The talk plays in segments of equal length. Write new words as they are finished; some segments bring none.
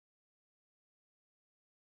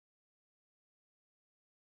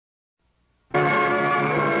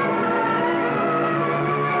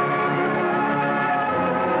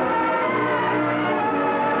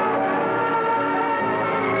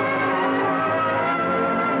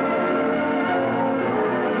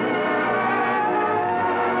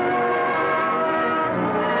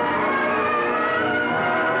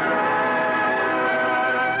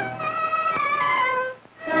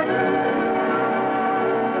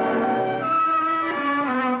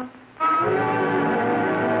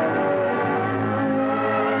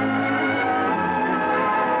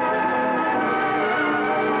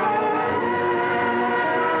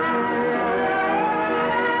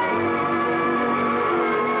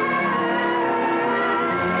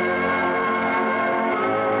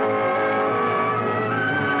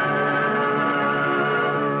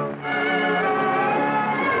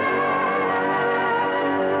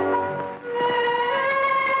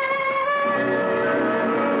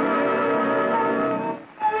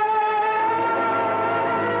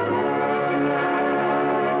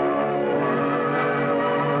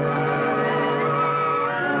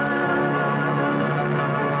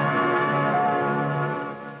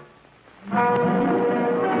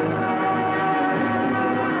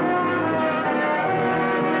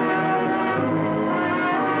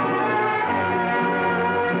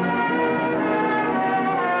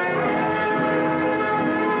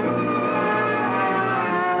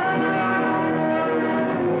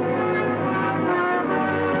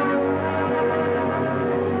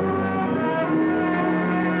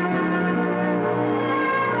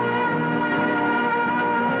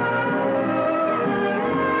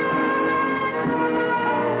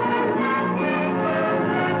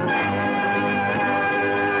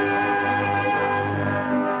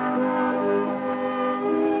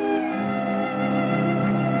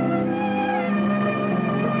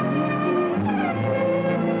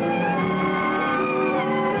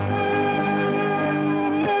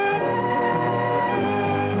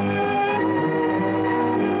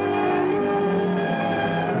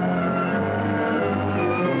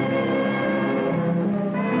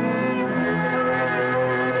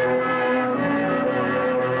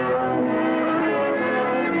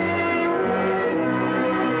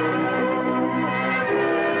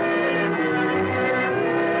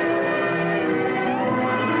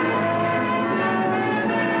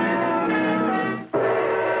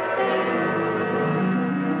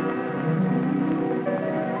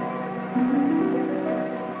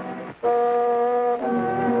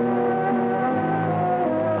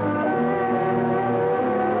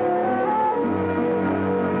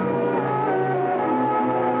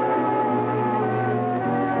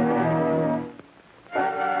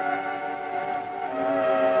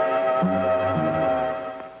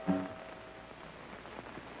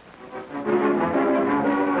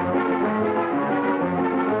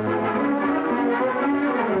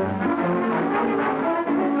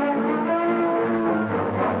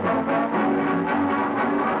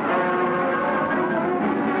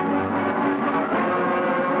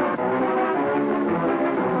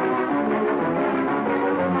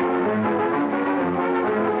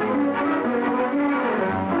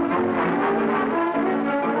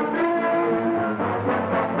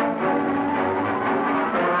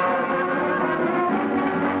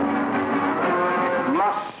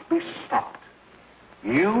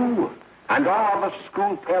You and all the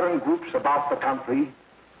school parent groups about the country,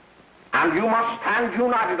 and you must stand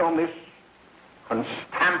united on this and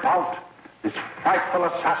stamp out this frightful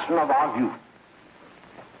assassin of our youth.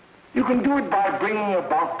 You can do it by bringing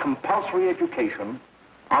about compulsory education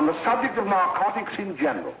on the subject of narcotics in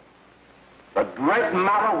general, the dread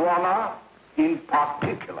marijuana in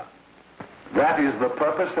particular. That is the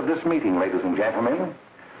purpose of this meeting, ladies and gentlemen,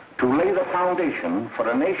 to lay the foundation for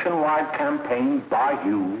a nationwide campaign by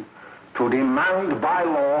you to demand by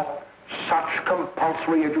law such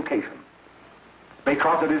compulsory education.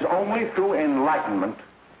 Because it is only through enlightenment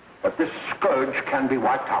that this scourge can be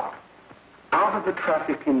wiped out. Out of the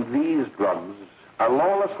traffic in these drugs, a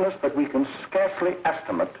lawlessness that we can scarcely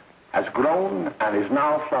estimate has grown and is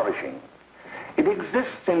now flourishing. It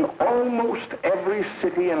exists in almost every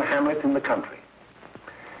city and hamlet in the country.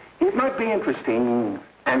 It might be interesting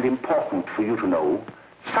and important for you to know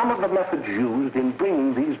some of the methods used in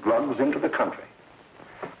bringing these drugs into the country,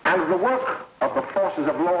 and the work of the forces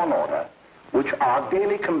of law and order, which are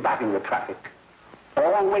daily combating the traffic,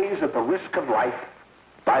 always at the risk of life,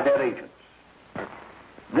 by their agents.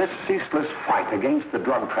 This ceaseless fight against the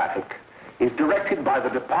drug traffic is directed by the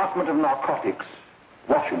Department of Narcotics,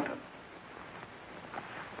 Washington.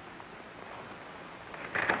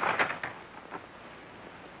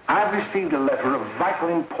 I've received a letter of vital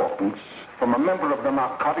importance from a member of the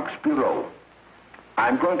Narcotics Bureau.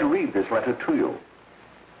 I'm going to read this letter to you.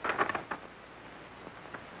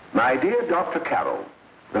 My dear Dr. Carroll,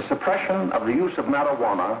 the suppression of the use of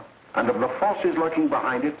marijuana and of the forces lurking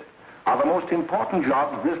behind it are the most important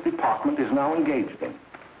jobs this department is now engaged in.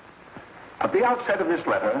 At the outset of this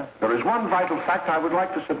letter, there is one vital fact I would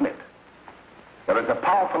like to submit. There is a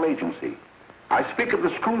powerful agency. I speak of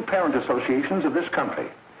the school parent associations of this country,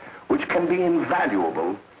 which can be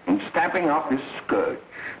invaluable in stamping out this scourge.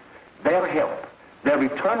 Their help, their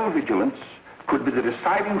eternal vigilance, could be the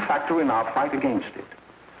deciding factor in our fight against it.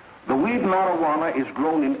 The weed marijuana is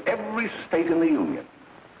grown in every state in the Union.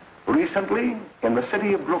 Recently, in the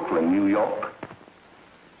city of Brooklyn, New York,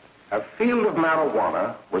 a field of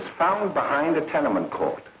marijuana was found behind a tenement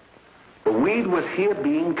court. The weed was here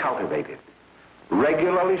being cultivated,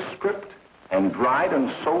 regularly stripped and dried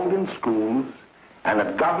and sold in schools and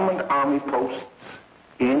at government army posts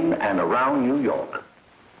in and around New York.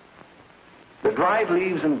 The dried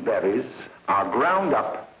leaves and berries are ground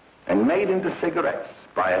up and made into cigarettes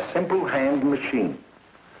by a simple hand machine.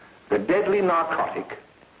 The deadly narcotic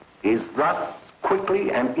is thus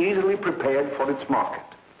quickly and easily prepared for its market.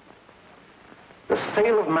 The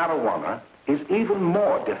sale of marijuana is even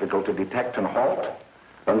more difficult to detect and halt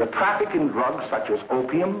than the traffic in drugs such as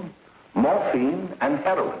opium, morphine, and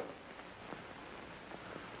heroin.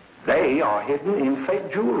 They are hidden in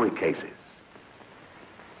fake jewelry cases,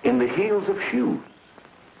 in the heels of shoes,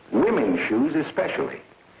 women's shoes especially,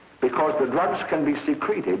 because the drugs can be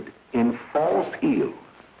secreted in false heels.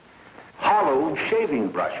 Hollowed shaving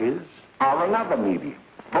brushes are another medium.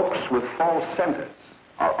 Books with false centers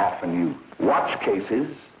are often used. Watch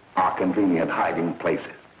cases are convenient hiding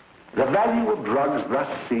places. The value of drugs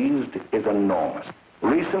thus seized is enormous.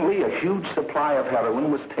 Recently, a huge supply of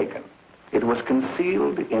heroin was taken. It was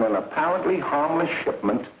concealed in an apparently harmless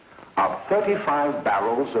shipment of 35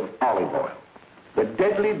 barrels of olive oil. The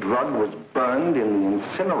deadly drug was burned in the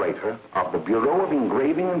incinerator of the Bureau of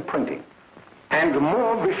Engraving and Printing. And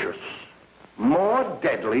more vicious, more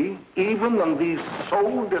deadly, even than these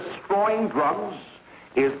soul-destroying drugs,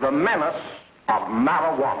 is the menace of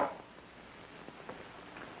marijuana.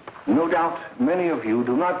 No doubt many of you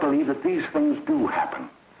do not believe that these things do happen,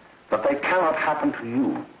 that they cannot happen to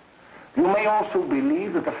you. You may also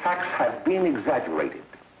believe that the facts have been exaggerated.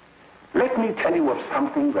 Let me tell you of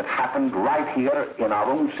something that happened right here in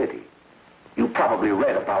our own city. You probably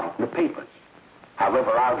read about it in the papers.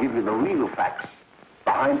 However, I'll give you the real facts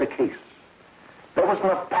behind the case. There was an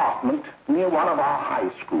apartment near one of our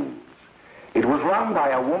high schools. It was run by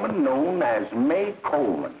a woman known as May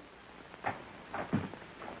Coleman.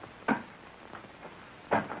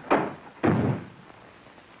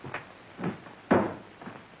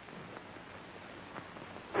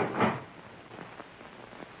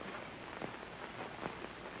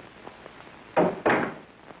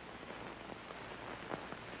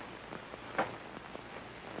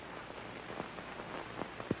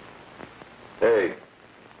 Hey,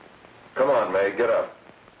 come on, May, get up.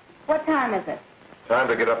 What time is it? Time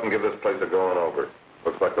to get up and give this place a going over.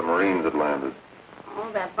 Looks like the Marines had landed.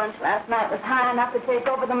 Oh, that bunch last night was high enough to take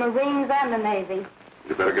over the Marines and the Navy.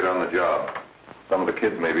 You better get on the job. Some of the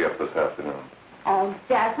kids may be up this afternoon. Oh,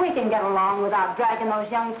 Jack, we can get along without dragging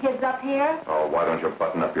those young kids up here. Oh, why don't you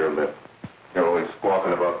button up your lip? You're always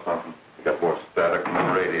squawking about something. You got more static than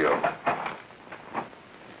the radio.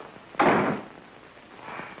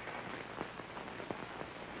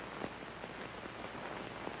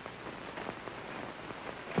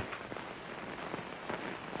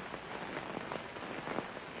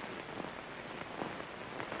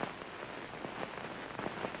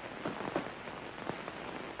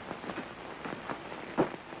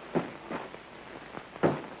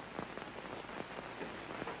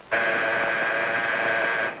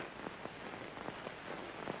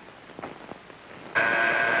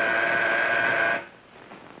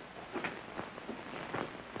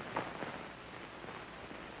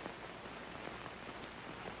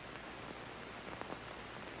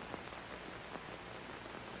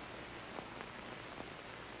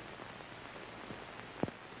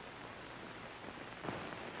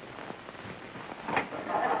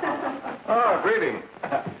 Oh, greetings.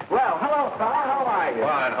 Well, hello, fella. How are you?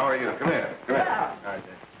 Fine, how are you? Come here. Come here. Yeah.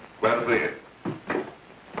 Glad to see you.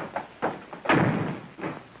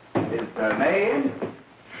 Is May in?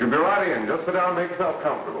 She'll be right in. Just sit down and make yourself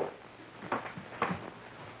comfortable.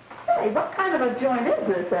 Hey, what kind of a joint is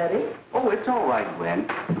this, Eddie? Oh, it's all right, Gwen.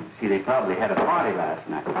 See, they probably had a party last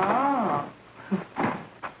night. Oh.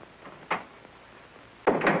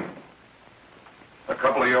 A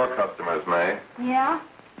couple of your customers, May. Yeah?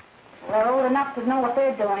 They're old enough to know what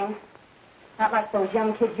they're doing. Not like those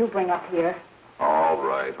young kids you bring up here. All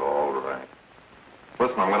right, all right.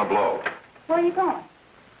 Listen, I'm going to blow. Where are you going?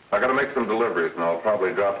 I got to make some deliveries, and I'll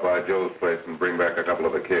probably drop by Joe's place and bring back a couple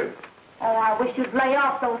of the kids. Oh, I wish you'd lay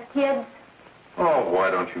off those kids. Oh,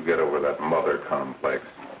 why don't you get over that mother complex?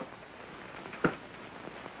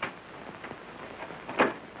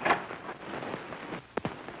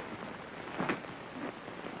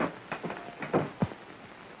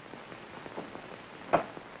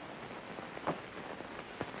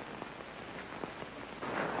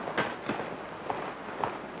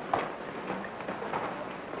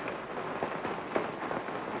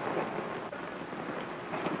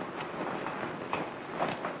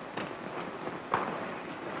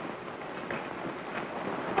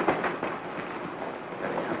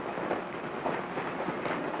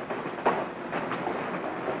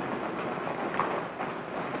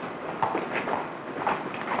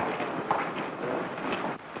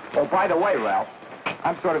 Oh, by the way, Ralph,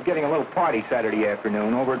 I'm sort of getting a little party Saturday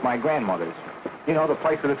afternoon over at my grandmother's. You know, the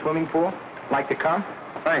place with the swimming pool? Like to come?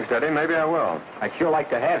 Thanks, Eddie. Maybe I will. I'd sure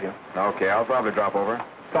like to have you. Okay, I'll probably drop over.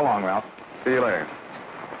 So long, Ralph. See you later.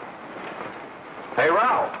 Hey,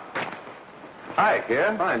 Ralph. Hi,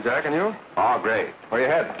 kid. Fine, Jack, and you? Oh, great. Where you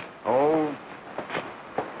heading? Oh.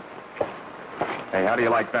 Hey, how do you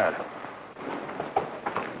like that?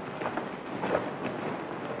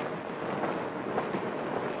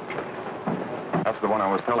 That's the one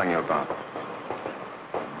I was telling you about.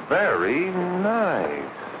 Very nice.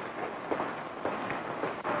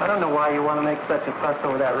 I don't know why you want to make such a fuss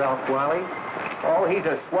over that Ralph Wally. Oh, he's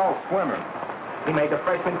a swell swimmer. He made the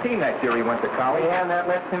freshman team that year he went to college. Yeah, and that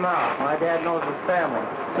lets him out. My dad knows his family.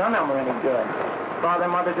 None of them are any good. Father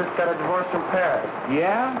and mother just got a divorce from Paris.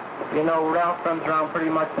 Yeah? You know, Ralph runs around pretty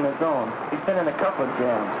much on his own. He's been in a couple of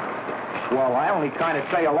jams. Well, I only kind of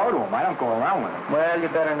say hello to him. I don't go around with him. Well, you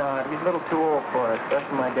better not. He's a little too old for it. That's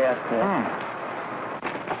what my dad said.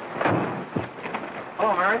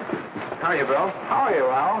 Hello, Mary. How are you, Bill? How are you,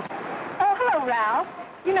 Ralph? Oh, hello, Ralph.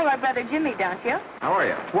 You know my brother Jimmy, don't you? How are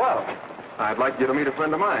you? Well, I'd like you to meet a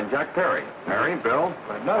friend of mine, Jack Perry. Mary, Bill.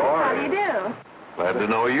 no. How do you do? Glad to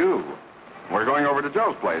know you. We're going over to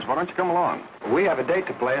Joe's place. Why don't you come along? We have a date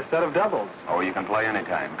to play a set of doubles. Oh, you can play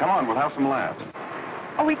anytime. Come on, we'll have some laughs.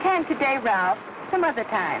 Oh, we can today, Ralph. Some other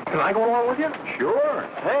time. Can I go along with you? Sure.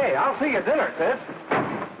 Hey, I'll see you at dinner, sis.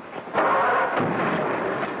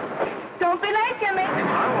 Don't be late, Jimmy.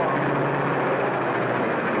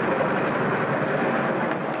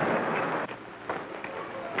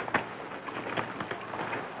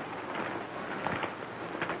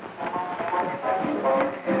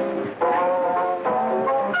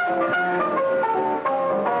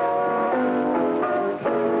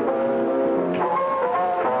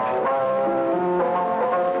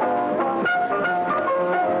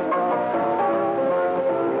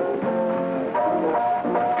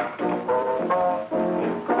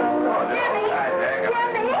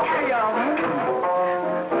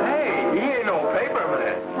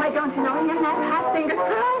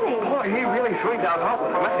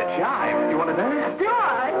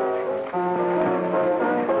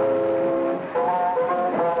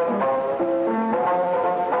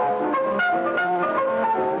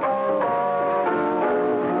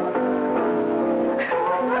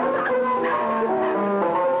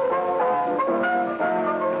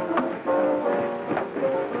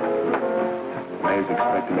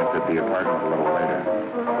 like to look at the apartment a little later.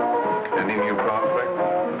 Any new prospects?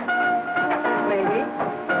 Maybe.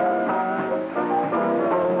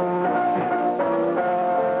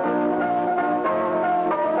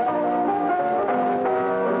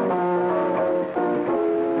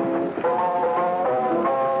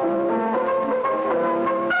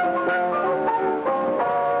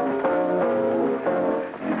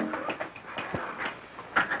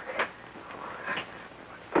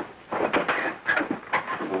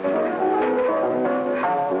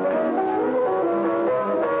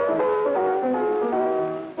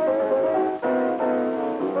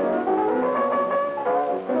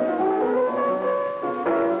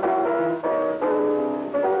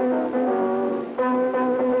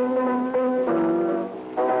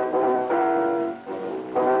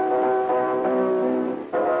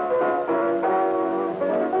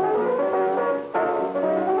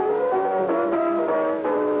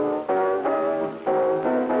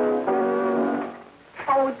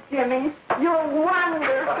 Jimmy, you're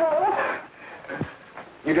wonderful.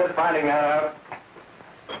 You just finding that out?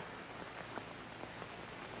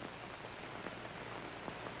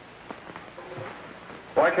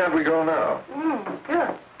 Why can't we go now?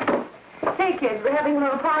 Good. Hey, kids, we're having a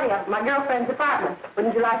little party up at my girlfriend's apartment.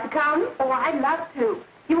 Wouldn't you like to come? Oh, I'd love to.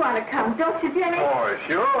 You want to come, don't you, Jimmy? Oh,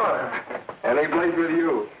 sure. Any place with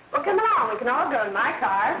you. Well, come along. We can all go in my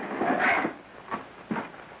car.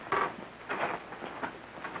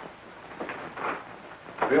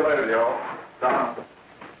 See you later, Joe. Tom.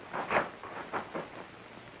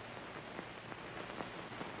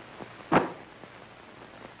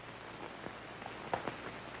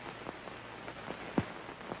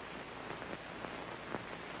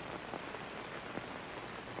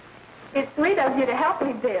 It's sweet of you to help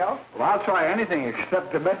me, Bill. Well, I'll try anything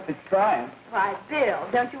except domestic trying. Why, Bill,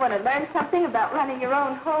 don't you want to learn something about running your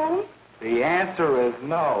own home? The answer is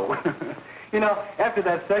no. You know, after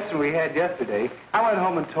that session we had yesterday, I went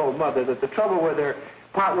home and told Mother that the trouble with her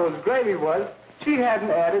pot roast gravy was she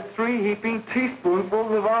hadn't added 3 heaping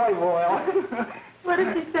teaspoonfuls of olive oil. What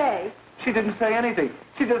did she say? She didn't say anything.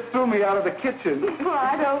 She just threw me out of the kitchen. Well,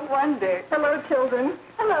 I don't wonder. Hello, children.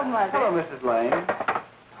 Hello, Mother. Hello, Mrs. Lane.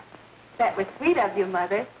 That was sweet of you,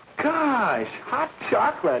 Mother. Gosh, hot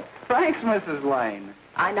chocolate. Thanks, Mrs. Lane.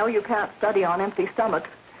 I know you can't study on empty stomachs.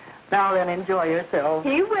 Now then, enjoy yourself.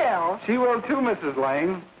 He will. She will too, Mrs.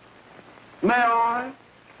 Lane. May I?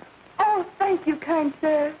 Oh, thank you, kind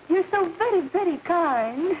sir. You're so very, very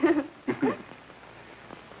kind.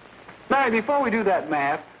 Mary, before we do that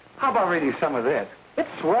math, how about reading some of this? It's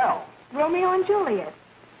swell. Romeo and Juliet.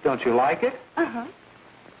 Don't you like it? Uh-huh.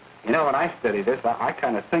 You know, when I study this, I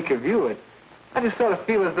kind of think of you. I just sort of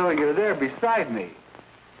feel as though you're there beside me.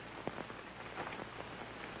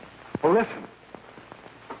 Well, listen.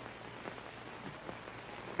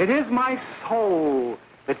 It is my soul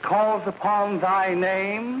that calls upon thy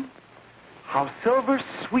name. How silver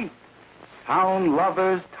sweet sound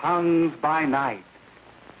lovers' tongues by night,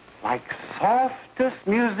 like softest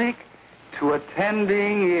music to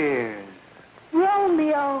attending ears.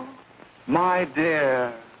 Romeo, My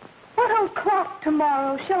dear, what o'clock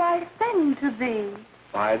tomorrow shall I send to thee?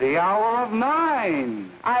 by the hour of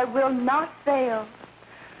 9. I will not fail.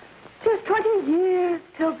 'Tis 20 years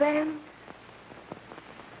till then.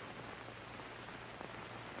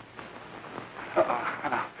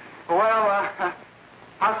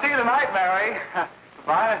 I'll see you tonight, Mary.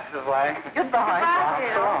 Goodbye, Mrs. Lang. Goodbye. Goodbye,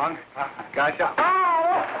 Bill. So long. Gotcha.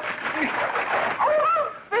 Oh,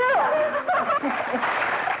 Bill!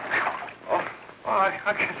 Oh,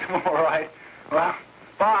 I guess I'm all right. Well,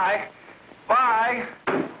 bye. Bye.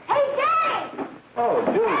 Hey, Jay! Oh,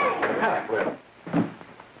 Julie.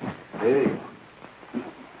 Hey.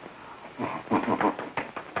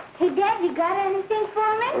 Hey, Dad, you got anything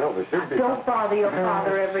for me? Well, there should be. Don't bother your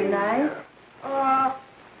father every night.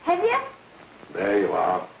 Have you? There you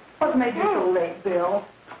are. What made you so late, Bill?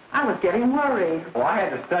 I was getting worried. Well, I had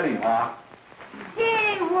to study, Ma.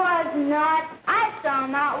 He was not. I saw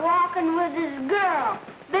him out walking with his girl.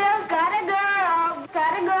 Bill's got a girl.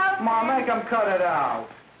 Got a girl. Ma, make him cut it out.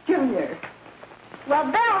 Junior, Well,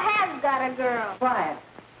 Bill has got a girl. quiet.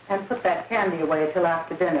 And put that candy away till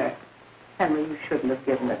after dinner. Henry, you shouldn't have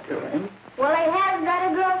given it to him. Well, he has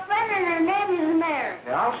got a girlfriend, and her name is Mary.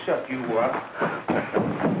 Yeah, I'll shut you up.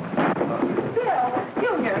 Bill,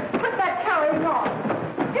 Junior, put that carrying on.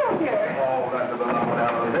 Junior! Oh, that's about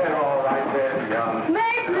enough. They're all right there, young.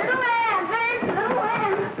 Mary's little man. Mary's little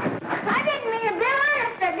man. I didn't mean to Bill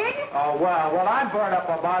honest, I didn't. Oh, well, what I'm burned up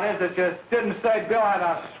about is it just didn't say Bill had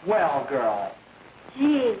a swell girl.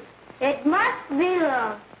 Gee, it must be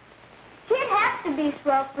love. She'd have to be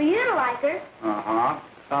swell for you to like her. Uh-huh.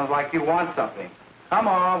 Sounds like you want something. Come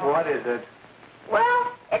on, what is it?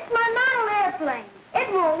 Well, it's my model airplane. It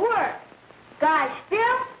won't work. Gosh,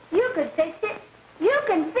 Bill, you could fix it. You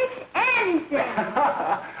can fix anything.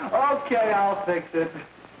 Okay, I'll fix it.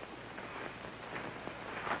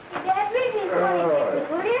 Dad, read me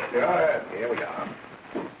 26, will you? Yeah, here we are.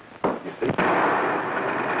 You see?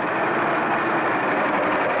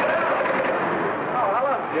 Oh,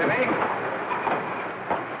 hello, Jimmy.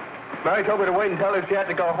 Mary told me to wait and tell her she had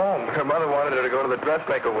to go home. Her mother wanted her to go to the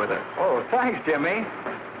dressmaker with her. Oh, thanks, Jimmy.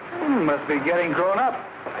 Must be getting grown up.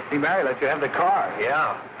 I see Mary let you have the car.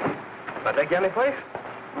 Yeah. I take you any place?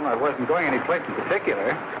 Well, I wasn't going any place in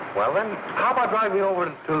particular. Well, then, how about driving you over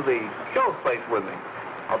to the show's place with me?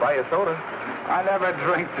 I'll buy you a soda. I never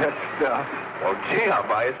drink that stuff. Well, gee, I'll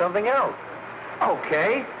buy you something else.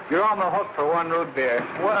 Okay. You're on the hook for one root beer.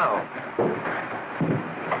 Well.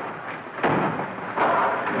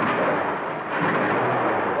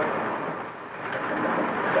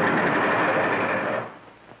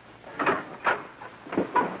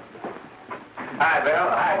 Hi, Bill.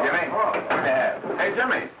 Hi, Jimmy. Hey,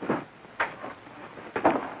 Jimmy.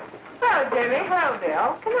 Hello, Jimmy. Hello,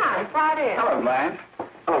 Bill. Come on, slide in. Hello, Blanche.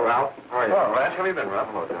 Hello, Ralph. How are you? Hello, Ralph. How have you been, Ralph?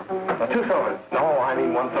 Hello, Jim. 2 sodas. No, I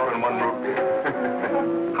mean 1 soda and 1 root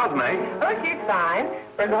beer. How's May? Oh, she's fine.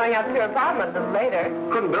 We're going up to her apartment a little later.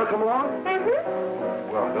 Couldn't Bill come along?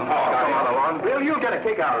 Mm-hmm. Well, don't Come on along. Bill, you'll get a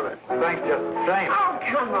kick out of it. Thanks just the same. Oh,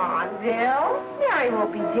 come on, Bill. Mary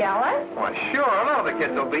won't be jealous. Why, sure. All the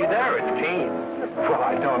kids will be there. It's Gene. Well,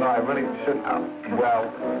 I don't know. I really shouldn't.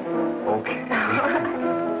 Well, okay.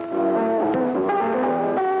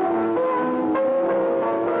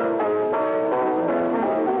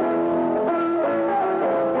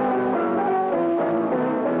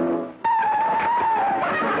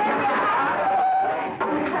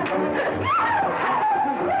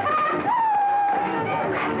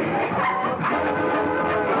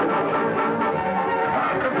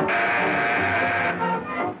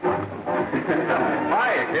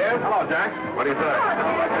 Hello, Jack. What do you say?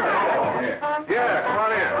 Yeah, come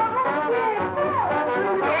on in.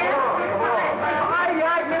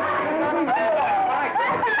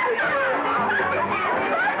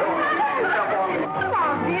 Come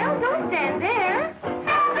on, Bill. Don't stand there.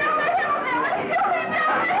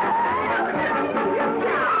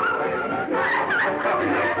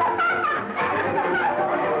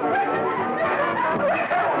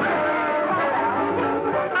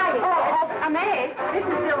 This is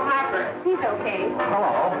Bill Harper. He's okay.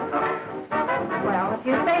 Hello. Well, if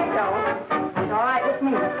you say so, it's all right with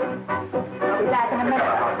me. I'll be back in a minute.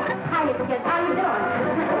 Hiya, kids. How you doing?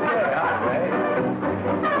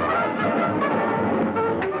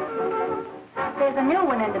 There's a new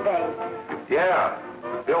one in the bay. Yeah,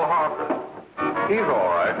 Bill Harper. He's all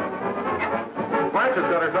right. Blanche has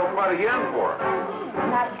got herself quite a yen for her.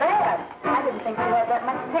 Not bad. I didn't think you had that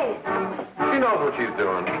much taste. She knows what she's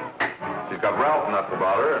doing. She's got Ralph nuts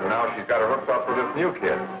about her, and now she's got her hooks up for this new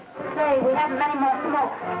kid. Say, we haven't many more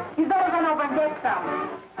smoke. You better run over and get some.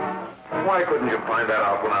 Why couldn't you find that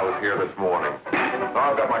out when I was here this morning?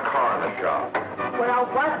 Now I've got my car in the shop. Well,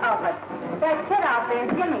 what of it? That kid out there,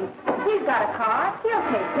 Jimmy, he's got a car. He'll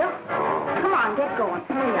take you. Come on, get going.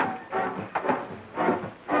 Hurry up.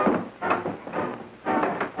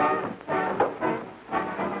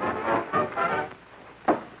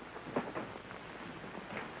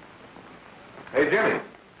 Hey, Jimmy.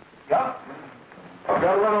 Yeah? I've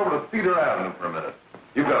got to run over to Cedar Avenue for a minute.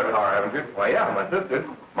 You've got a car, haven't you? Why, yeah, my sister.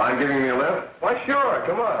 Mind giving me a lift? Why, sure.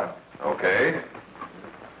 Come on. Okay.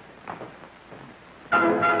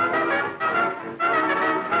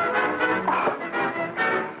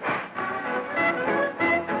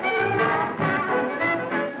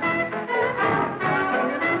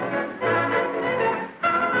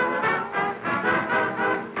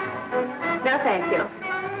 No, thank you.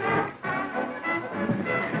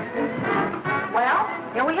 Well,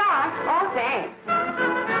 here we are. Oh, thanks.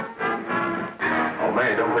 Oh,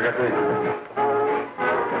 May, don't forget me.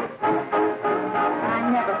 I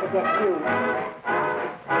never forget you.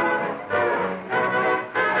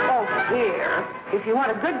 Oh, here. If you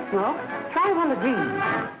want a good smoke, try one of these.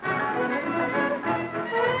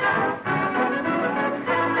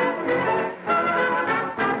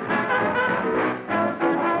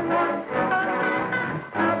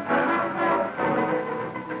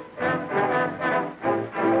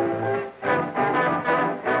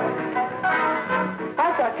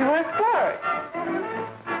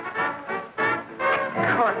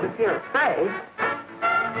 If you're afraid.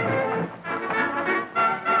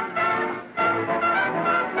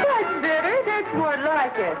 That's better. That's more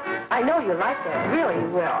like it. I know you like that. Really, you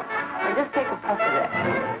will. Or just take a puff of that.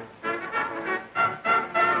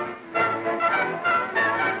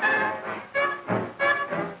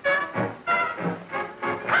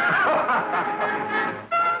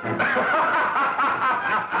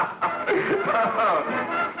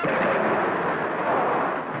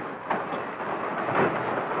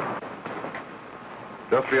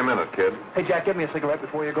 Just be a minute, kid. Hey, Jack, give me a cigarette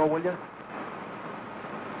before you go, will you?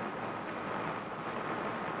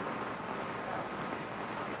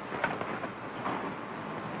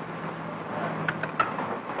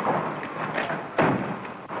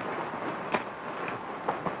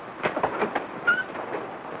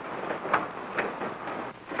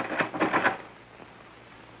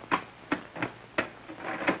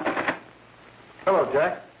 Hello,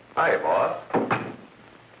 Jack. Hi, boss.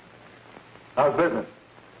 How's business?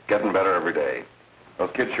 Getting better every day. Those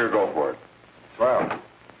kids sure go for it. Swell.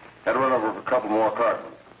 Had to run over for a couple more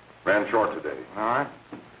cartons. Ran short today. All right.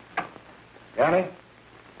 Yanni,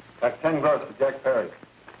 got 10 gross for Jack Perry.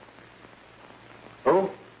 Who?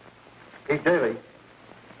 Pete Daly.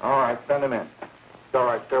 All right, send him in. It's all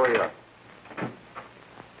right, stay where you are.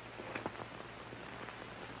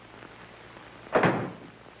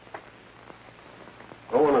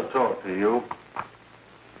 I want to talk to you.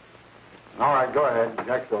 All right, go ahead.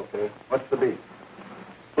 Jack's okay. What's the beef?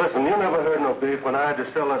 Listen, you never heard no beef when I had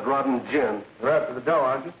to sell that rotten gin. You're after the dough,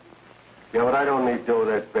 aren't you? Yeah, but I don't need dough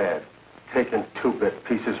that bad. Taking two-bit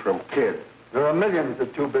pieces from kids. There are millions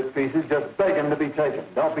of two-bit pieces just begging to be taken.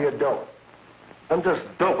 Don't be a dope. I'm just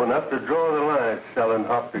dope enough to draw the line selling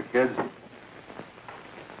hop to kids.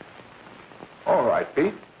 All right,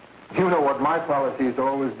 Pete. You know what my policy's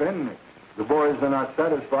always been. If the boys are not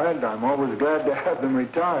satisfied, I'm always glad to have them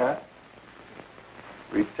retire.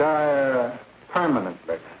 Retire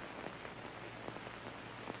permanently.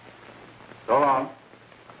 So long.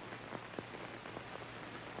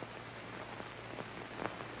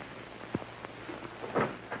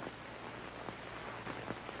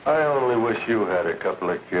 I only wish you had a couple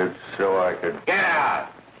of kids so I could... Get out!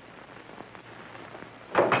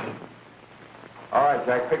 All right,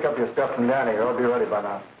 Jack, pick up your stuff from Danny. It'll be ready by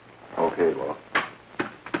now. Okay, well.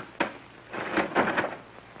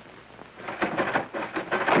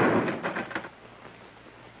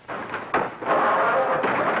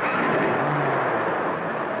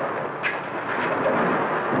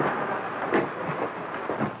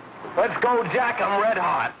 Let's go, Jack. I'm red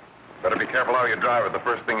hot. Better be careful how you drive it. The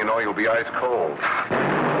first thing you know, you'll be ice cold.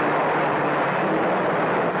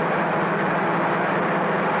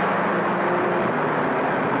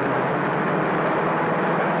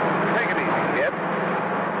 Take it easy, kid.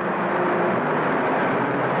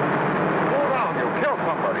 Slow down, you'll kill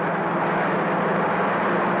somebody.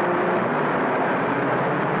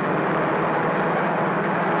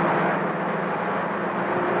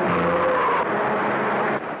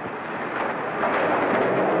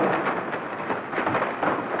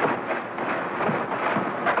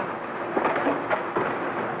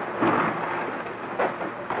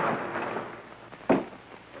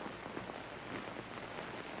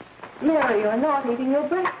 Mary, you're not eating your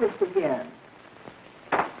breakfast again.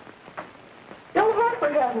 Bill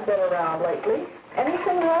Hartford hasn't been around lately.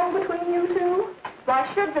 Anything wrong between you two?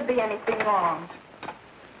 Why should there be anything wrong?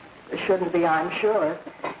 There shouldn't be, I'm sure.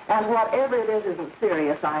 And whatever it is isn't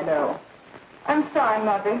serious, I know. I'm sorry,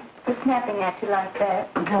 Mother, for snapping at you like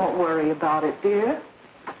that. Don't worry about it, dear.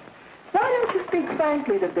 Why don't you speak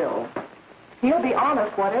frankly to Bill? He'll be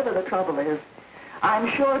honest whatever the trouble is.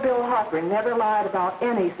 I'm sure Bill Hartford never lied about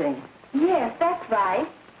anything. Yes, that's right.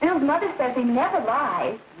 Bill's mother says he never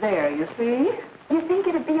lies. There, you see? You think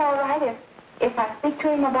it'd be all right if I speak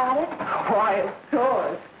to him about it? Why, of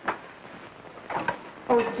course.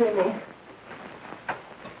 Oh, Jimmy.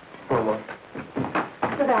 Oh,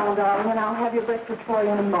 Sit down, darling, and I'll have your breakfast for you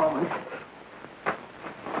in a moment.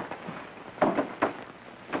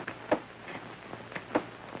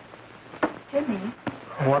 Jimmy,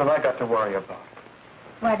 what have I got to worry about?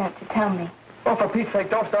 why don't you tell me? Oh, for Pete's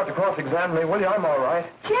sake, don't start to cross-examine me, will you? I'm all right.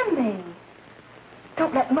 Jimmy,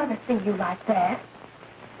 don't let Mother see you like that.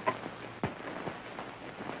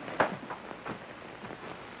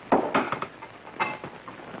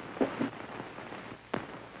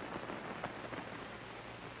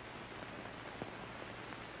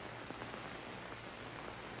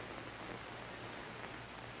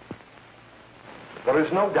 There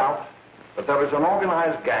is no doubt that there is an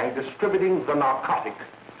organized gang distributing the narcotic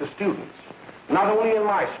to students, not only in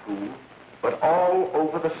my school, but all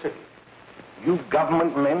over the city. You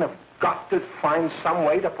government men have got to find some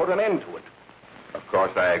way to put an end to it. Of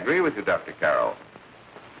course, I agree with you, Dr. Carroll.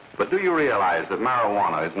 But do you realize that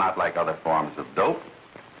marijuana is not like other forms of dope?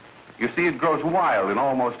 You see, it grows wild in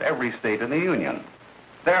almost every state in the Union.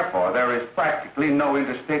 Therefore, there is practically no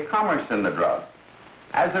interstate commerce in the drug.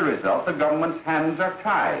 As a result, the government's hands are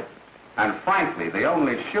tied. And frankly, the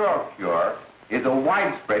only sure cure is a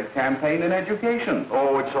widespread campaign in education.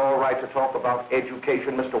 Oh, it's all right to talk about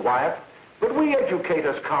education, Mr. Wyatt. But we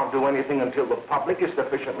educators can't do anything until the public is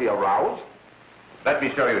sufficiently aroused. Let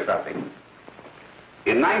me show you something.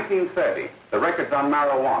 In 1930, the records on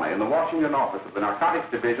marijuana in the Washington office of the Narcotics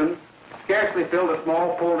Division scarcely filled a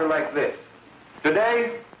small folder like this.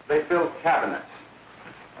 Today, they fill cabinets.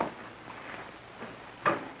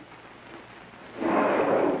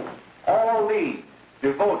 All these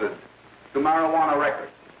devoted to marijuana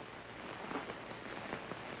records.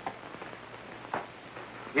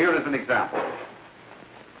 Here is an example.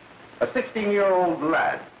 A 16-year-old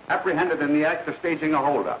lad apprehended in the act of staging a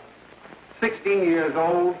holdup. 16 years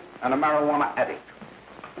old and a marijuana addict.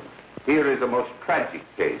 Here is a most tragic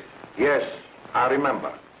case. Yes, I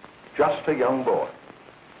remember. Just a young boy.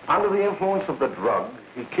 Under the influence of the drug,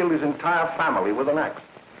 he killed his entire family with an axe.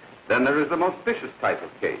 Then there is the most vicious type of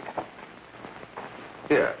case.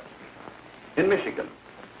 Here, in Michigan,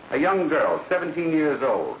 a young girl, 17 years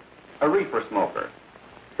old, a reefer smoker,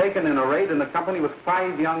 taken in a raid in the company with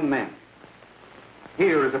 5 young men.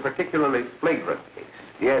 Here is a particularly flagrant case.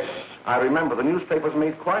 Yes, I remember. The newspapers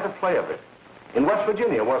made quite a play of it. In West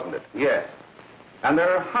Virginia, wasn't it? Yes. And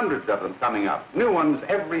there are hundreds of them coming up, new ones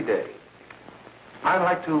every day. I'd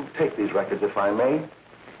like to take these records, if I may.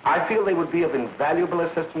 I feel they would be of invaluable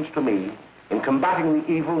assistance to me in combating the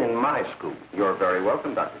evil in my school. You're very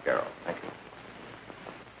welcome, Dr. Carroll. Thank you.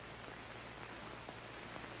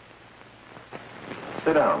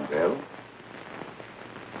 Sit down, Bill.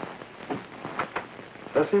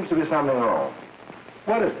 There seems to be something wrong.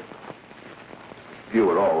 What is it? You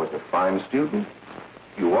were always a fine student.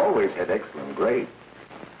 You always had excellent grades.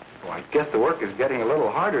 Well, I guess the work is getting a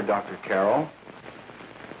little harder, Dr. Carroll.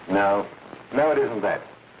 No, it isn't that.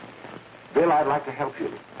 Bill, I'd like to help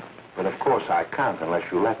you. But of course I can't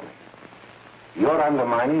unless you let me. You're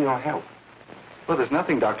undermining your health. Well, there's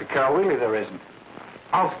nothing, Dr. Carroll. Really, there isn't.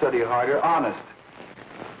 I'll study harder, honest.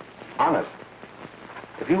 Honest?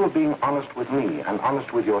 If you were being honest with me and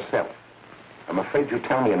honest with yourself, I'm afraid you'd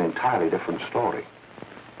tell me an entirely different story.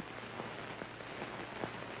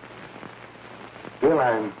 Bill,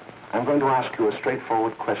 I'm going to ask you a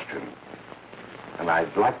straightforward question. And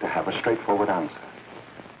I'd like to have a straightforward answer.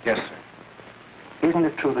 Yes, sir. Isn't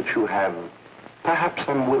it true that you have, perhaps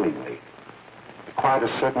unwillingly, acquired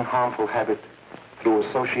a certain harmful habit through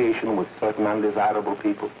association with certain undesirable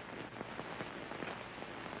people?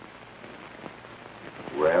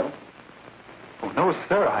 Well? Oh, no,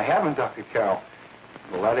 sir, I haven't, Dr. Carroll.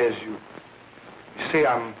 Well, that is, you see,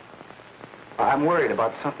 I'm worried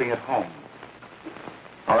about something at home.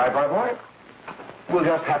 All right, my boy. We'll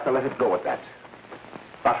just have to let it go at that.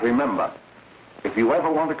 But remember, if you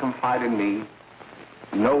ever want to confide in me,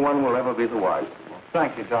 no one will ever be the wiser. Well,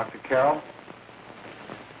 thank you, Dr. Carroll.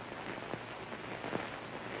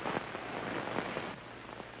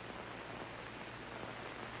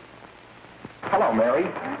 Hello, Mary.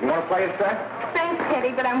 You want to play a set? Thanks,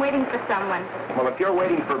 Teddy, but I'm waiting for someone. Well, if you're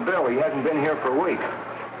waiting for Bill, he hasn't been here for weeks.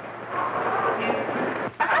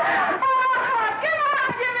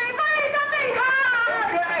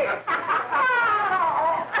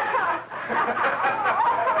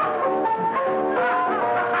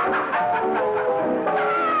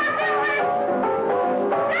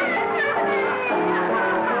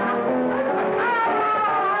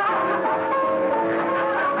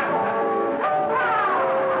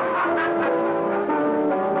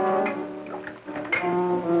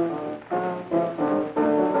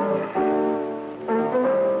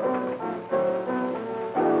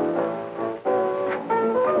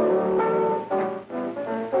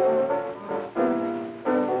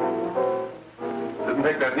 Didn't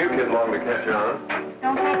take that new kid long to catch on.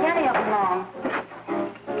 Don't take any of them long.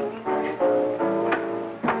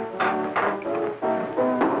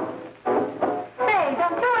 Say,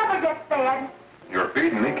 don't you ever get fed? You're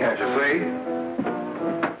feeding me, can't you see?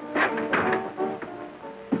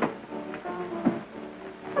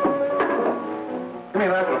 Give me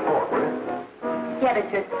that and a fork, will you? Get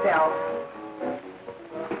it yourself.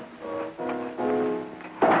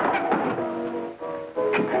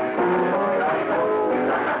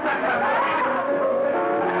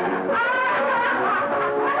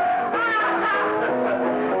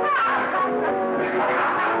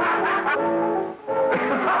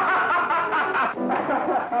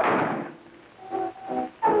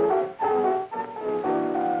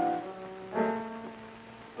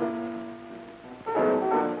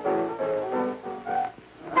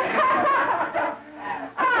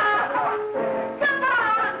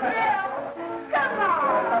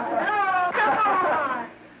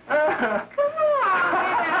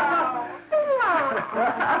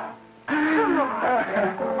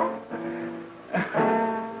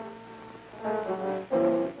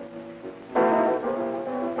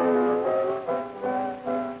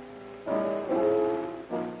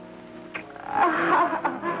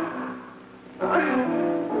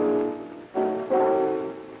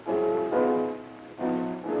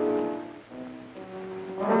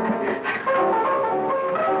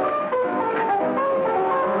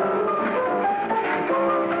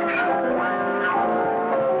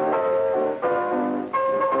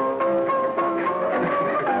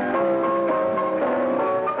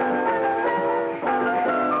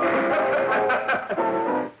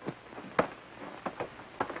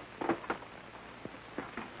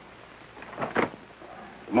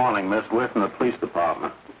 Good morning, Miss. We're from the police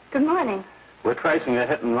department. Good morning. We're tracing a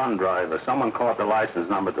hit-and-run driver. Someone caught the license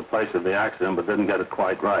number at the place of the accident but didn't get it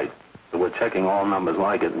quite right. So we're checking all numbers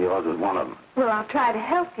like it, and yours was one of them. Well, I'll try to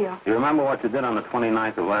help you. You remember what you did on the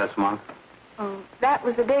 29th of last month? Oh, that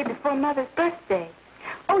was the day before Mother's birthday.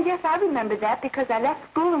 Oh, yes, I remember that because I left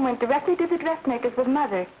school and went directly to the dressmaker's with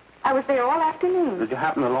Mother. I was there all afternoon. Did you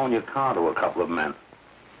happen to loan your car to a couple of men?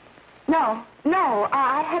 No,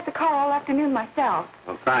 I had the car all afternoon myself.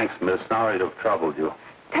 Well, thanks, miss. Sorry to have troubled you.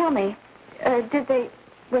 Tell me,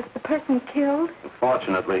 was the person killed?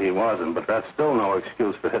 Fortunately, he wasn't, but that's still no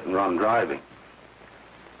excuse for hit-and-run driving.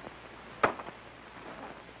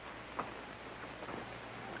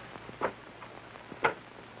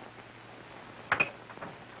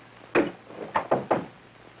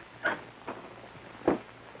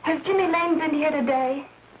 Has Jimmy Lane been here today?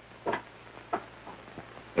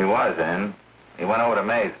 He was in. He went over to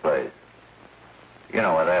May's place. You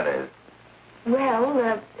know where that is.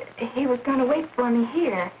 Well, he was going to wait for me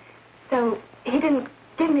here, so he didn't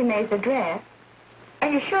give me May's address. Are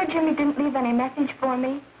you sure Jimmy didn't leave any message for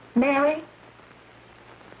me? Mary?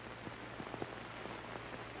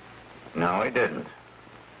 No, he didn't.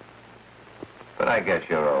 But I guess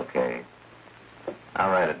you're okay. I'll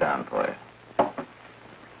write it down for you.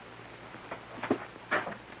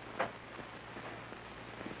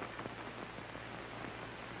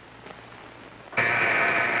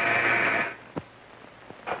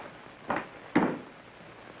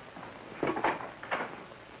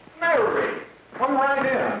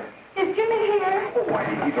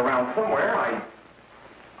 Somewhere.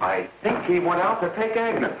 I think he went out to take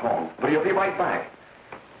Agnes home, but he'll be right back.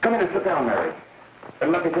 Come in and sit down, Mary.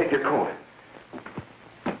 And let me take your coat.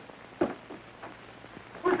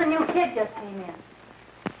 Who's the new kid just came in?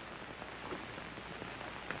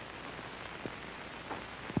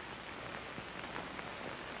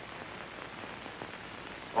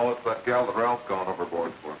 Oh, it's that gal that Ralph's gone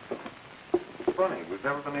overboard for. It's funny, we've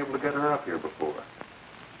never been able to get her up here before.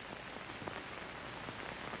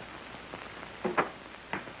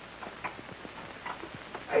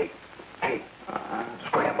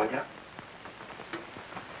 Scram, will you?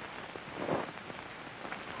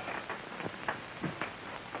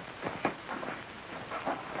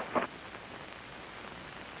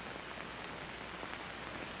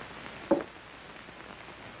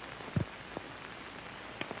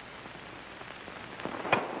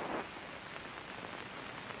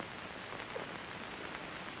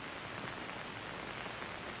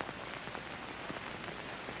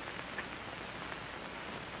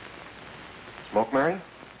 Smoke, Mary?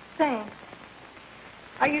 Thanks.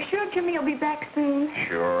 Are you sure Jimmy will be back soon?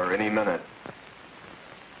 Sure, any minute.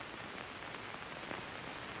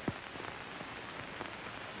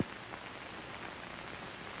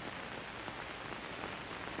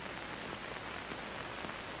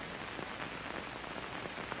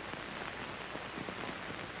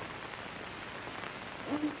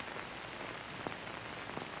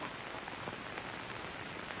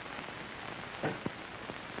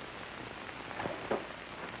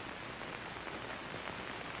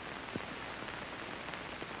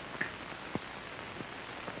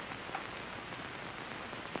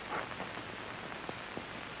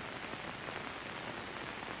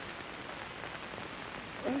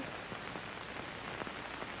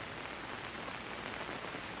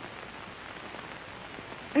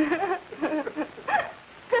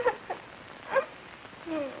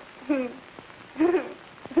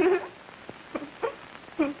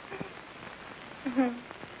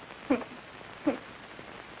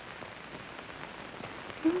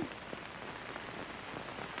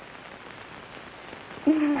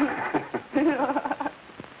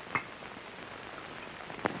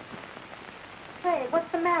 Say,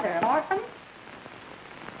 what's the matter, an orphan?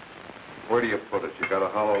 Where do you put it? You got a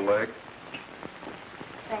hollow leg?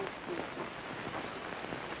 Thanks, Steve.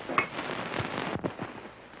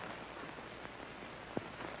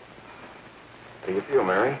 do you feel,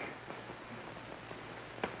 Mary?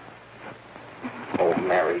 Oh,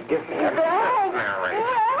 Mary, give me a... Don't. Mary.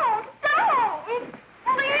 No, don't.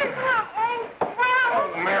 Please, no.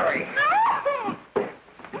 Oh, Mary. No.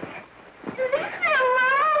 Leave me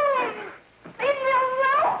alone. Leave me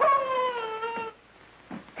alone.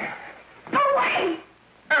 Go away.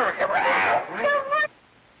 Mary, get out. Go away.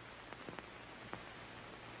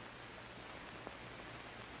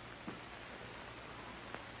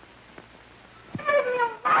 Leave me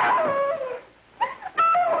alone.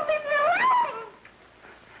 Oh, leave me alone.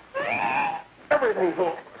 Everything's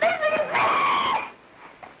all... Leave me alone.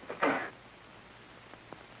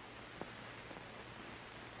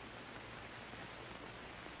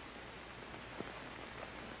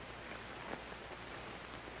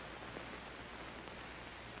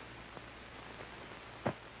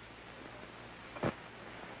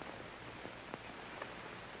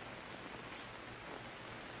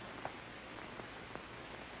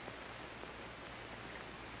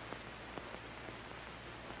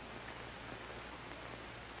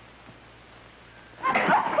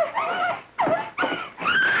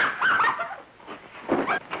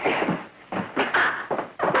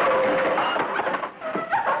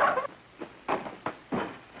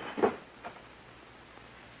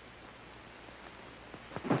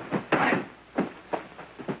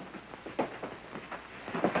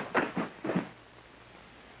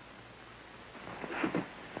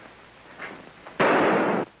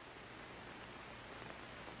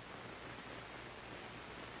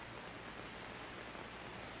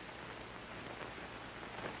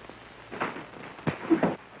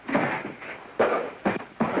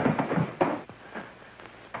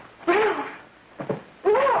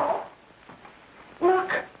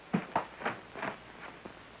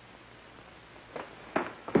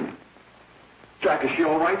 Jack, is she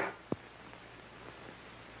all right?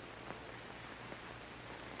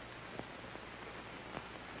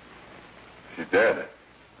 She's dead.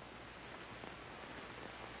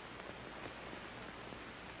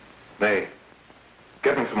 May,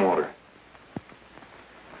 get me some water.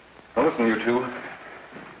 Now listen, you two. I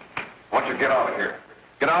want you to get out of here.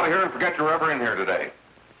 Get out of here and forget you're ever in here today.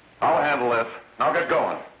 I'll handle this. Now get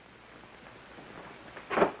going.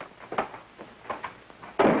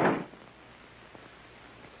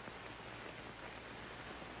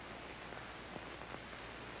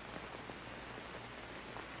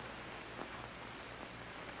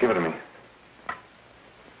 Give it to me.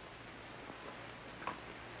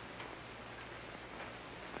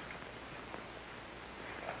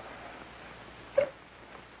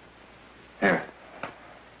 Here.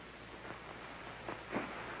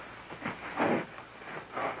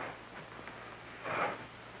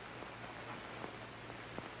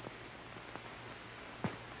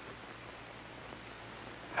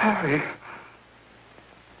 Harry.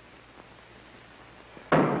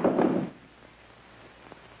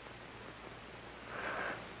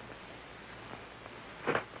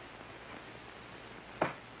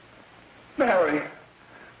 Mary.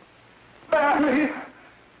 Mary.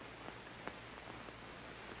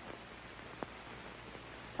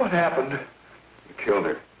 What happened? You killed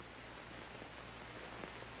her.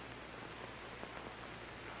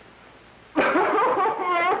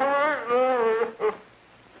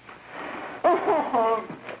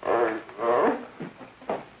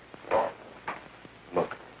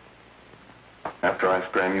 Look. After I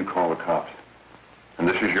scram, you call the cops. And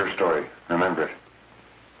this is your story. Remember it.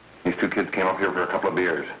 These two kids came up here for a couple of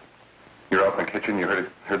beers. You're out in the kitchen, you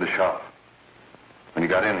heard the shot. When you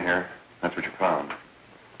got in here, that's what you found.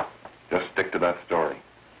 Just stick to that story.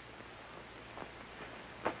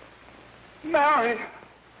 Mary.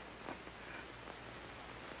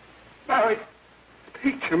 Mary,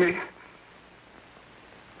 speak to me.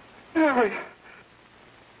 Mary.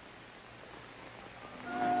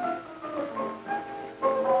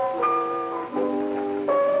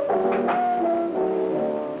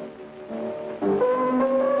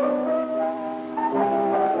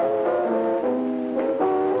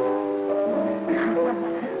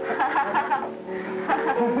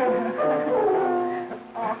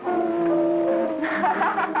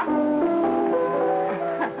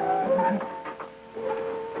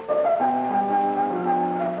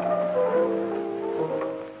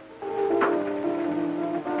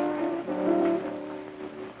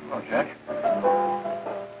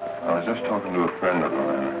 Talking to a friend of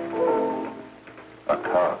mine, a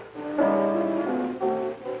cop,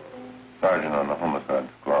 sergeant on the homicide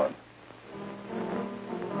squad.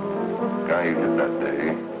 The guy you hit that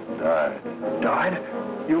day died. Died?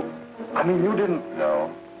 You didn't...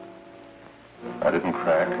 No. I didn't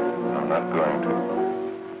crack. I'm not going to.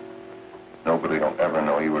 Nobody will ever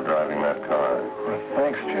know you were driving that car. Well,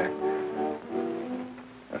 thanks, Jack.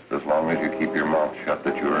 Just as long as you keep your mouth shut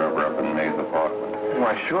that you were ever up in May's apartment.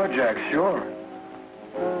 Why, sure, Jack, sure.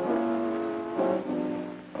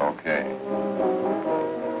 Okay.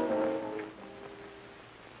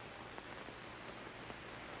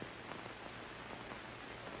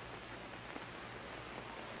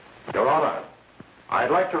 Your Honor, I'd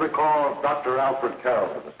like to recall Dr. Alfred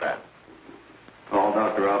Carroll to the stand. Call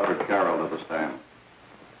Dr. Alfred Carroll to the stand.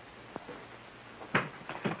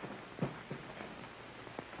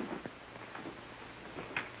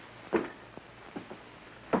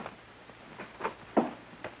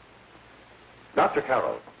 Dr.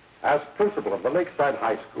 Carroll, as principal of the Lakeside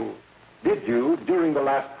High School, did you, during the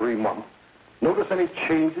last 3 months, notice any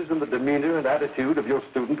changes in the demeanor and attitude of your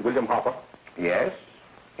student, William Hopper? Yes,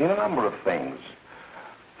 in a number of things.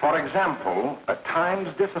 For example, at times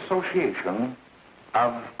disassociation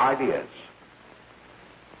of ideas.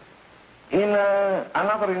 In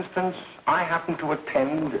another instance, I happened to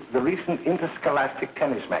attend the recent interscholastic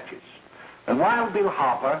tennis matches. And while Bill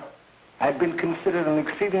Harper had been considered an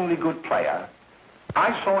exceedingly good player,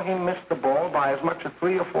 I saw him miss the ball by as much as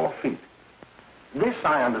 3 or 4 feet. This,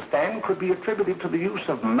 I understand, could be attributed to the use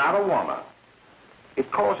of marijuana. It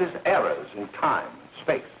causes errors in time and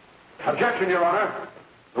space. Objection, Your Honor.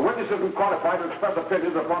 The witness has been qualified to express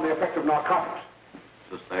opinions upon the effect of narcotics.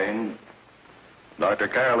 Sustained. Dr.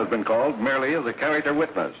 Carroll has been called merely as a character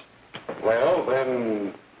witness. Well,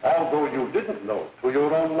 then, although you didn't know to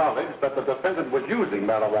your own knowledge that the defendant was using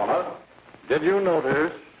marijuana, did you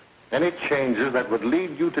notice any changes that would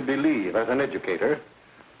lead you to believe, as an educator,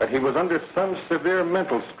 that he was under some severe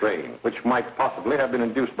mental strain, which might possibly have been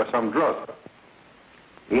induced by some drug?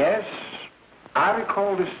 Yes, I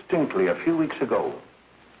recall distinctly a few weeks ago.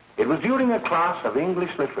 It was during a class of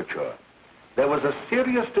English literature. There was a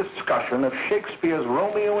serious discussion of Shakespeare's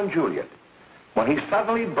Romeo and Juliet when he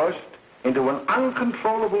suddenly burst into an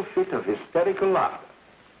uncontrollable fit of hysterical laughter.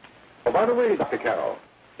 Oh, by the way, Dr. Carroll,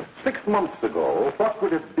 6 months ago, what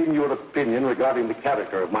would have been your opinion regarding the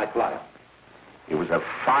character of my client? He was a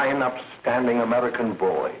fine, upstanding American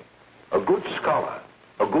boy, a good scholar,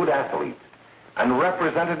 a good athlete, and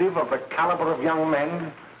representative of the caliber of young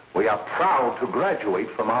men we are proud to graduate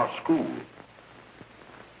from our school.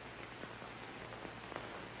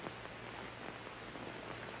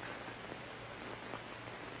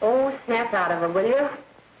 Oh, snap out of it, will you?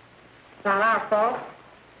 It's not our fault.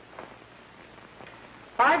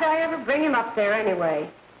 Why'd I ever bring him up there anyway?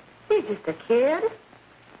 He's just a kid.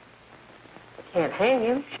 I can't hang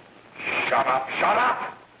him. Shut up, shut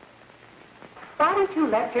up! Why don't you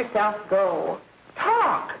let yourself go?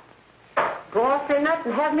 Talk. Go off your nuts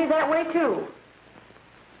and have me that way, too.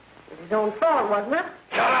 It was his own fault, wasn't it?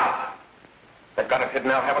 Shut up! They've got us hidden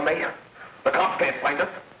out, haven't they? The cops can't find us.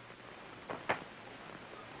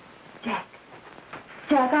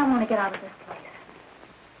 Jack, I want to get out of this place.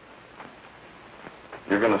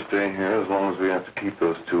 You're going to stay here as long as we have to keep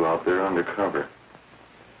those two out there undercover.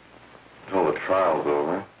 Until the trial's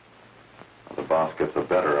over. The boss gets a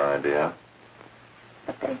better idea.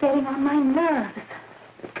 But they're getting on my nerves.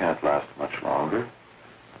 It can't last much longer.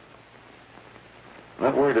 I'm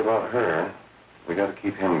not worried about her. We got to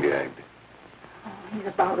keep him gagged. Oh, he's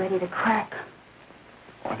about ready to crack.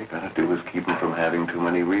 All you got to do is keep him from having too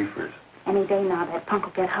many reefers. Any day now, that punk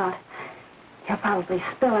will get hot. He'll probably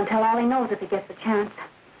spill and tell all he knows if he gets the chance.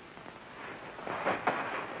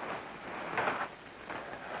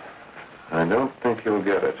 I don't think he'll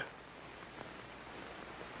get it.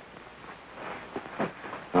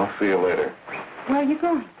 I'll see you later. Where are you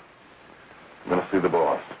going? I'm going to see the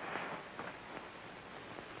boss.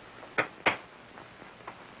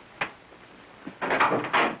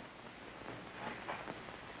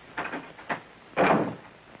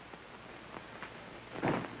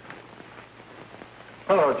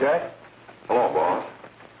 Hello, Jack. Hello, boss.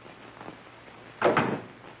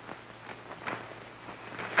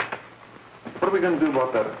 What are we going to do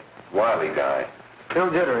about that Wiley guy?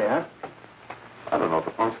 Still jittery, huh? I don't know what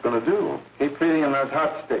the punk's going to do. Keep feeding him those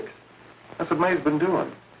hot sticks. That's what May's been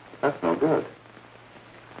doing. That's no good.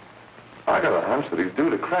 I got a hunch that he's due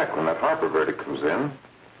to crack when that Harper verdict comes in.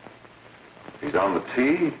 If he's on the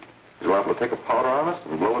tee, he's liable to take a powder on us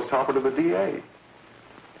and blow his topper to the DA.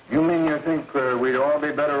 You mean you think we'd all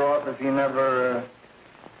be better off if he never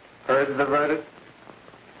heard the verdict?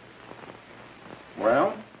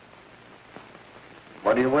 Well,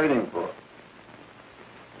 what are you waiting for?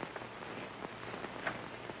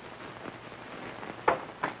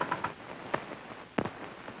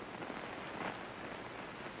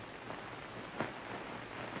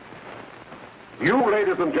 You,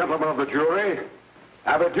 ladies and gentlemen of the jury,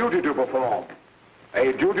 have a duty to perform.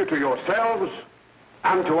 A duty to yourselves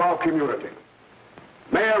and to our community.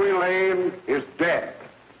 Mary Lane is dead.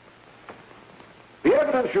 The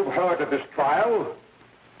evidence you've heard at this trial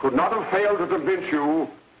could not have failed to convince you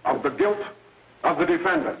of the guilt of the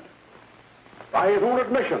defendant. By his own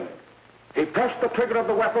admission, he pressed the trigger of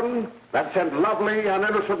the weapon that sent lovely and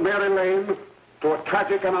innocent Mary Lane to a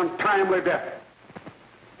tragic and untimely death.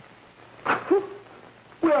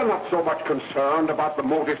 We are not so much concerned about the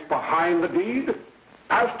motives behind the deed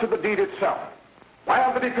as to the deed itself.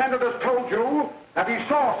 While the defendant has told you that he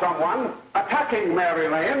saw someone attacking Mary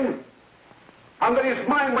Lane, and that his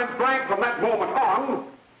mind went blank from that moment on,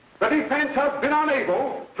 the defense has been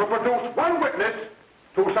unable to produce one witness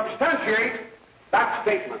to substantiate that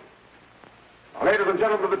statement. Now, ladies and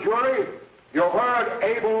gentlemen of the jury, you've heard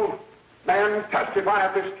able men testify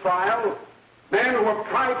at this trial, men who have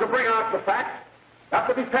tried to bring out the fact that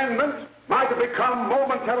the defendant might have become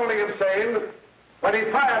momentarily insane when he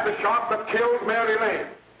fired the shot that killed Mary Lane.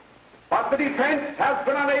 But the defense has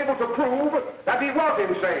been unable to prove that he was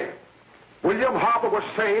insane. William Harper was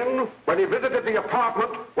sane when he visited the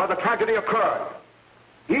apartment where the tragedy occurred.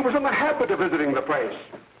 He was in the habit of visiting the place.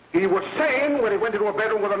 He was sane when he went into a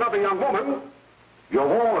bedroom with another young woman. You've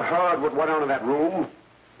all heard what went on in that room.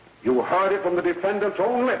 You heard it from the defendant's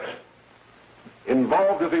own lips.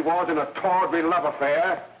 Involved as he was in a tawdry love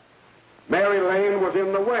affair, Mary Lane was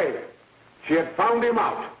in the way. She had found him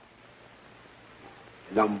out.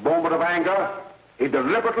 In a moment of anger, he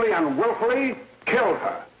deliberately and willfully killed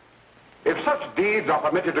her. If such deeds are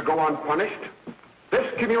permitted to go unpunished,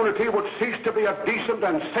 this community would cease to be a decent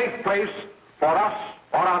and safe place for us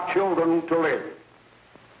or our children to live.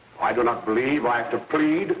 I do not believe I have to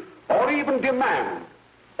plead or even demand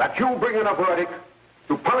that you bring in a verdict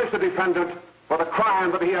to punish the defendant for the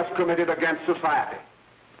crime that he has committed against society.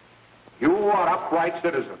 You are upright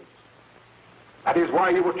citizens. That is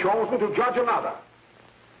why you were chosen to judge another.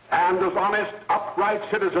 And as honest, upright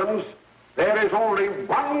citizens, there is only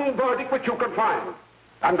one verdict which you can find,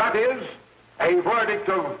 and that is a verdict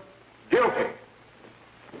of guilty.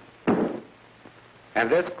 And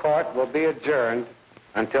this court will be adjourned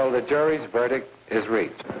until the jury's verdict is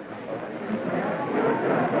reached.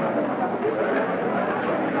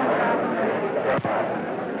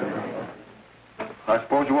 I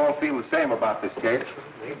suppose you all feel the same about this case.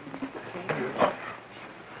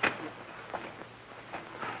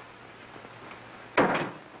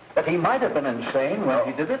 But he might have been insane when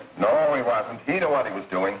he did it. No, he wasn't. He knew what he was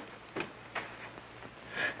doing.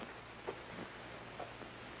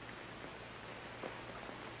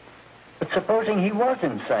 But supposing he was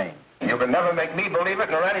insane? You can never make me believe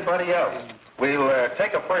it nor anybody else. We'll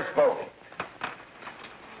take a first vote.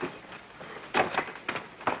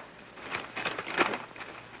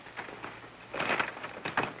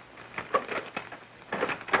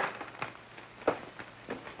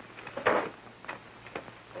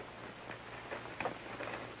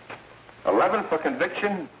 For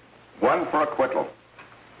conviction, 1 for acquittal.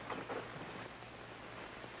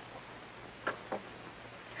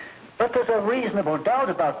 But there's a reasonable doubt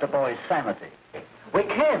about the boy's sanity. We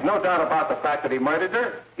can't. No doubt about the fact that he murdered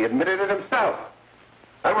her. He admitted it himself.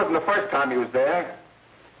 That wasn't the first time he was there.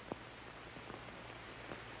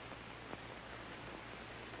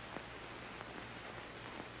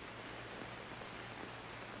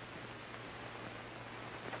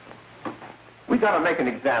 We gotta make an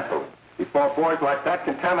example before boys like that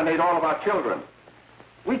contaminate all of our children.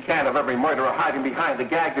 We can't have every murderer hiding behind the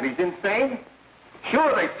gag that he's insane.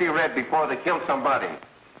 Sure, they see red before they kill somebody.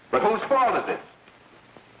 But whose fault is it?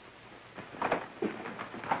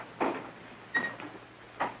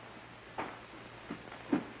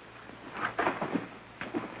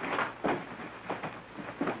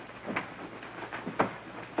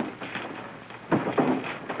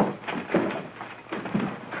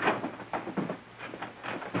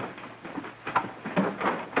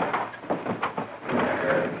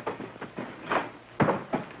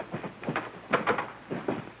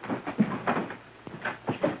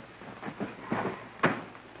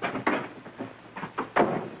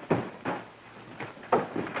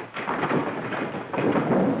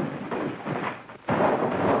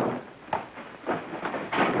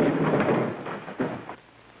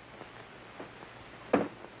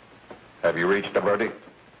 Have you reached a verdict?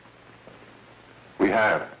 We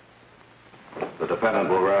have. The defendant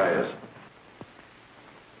will rise.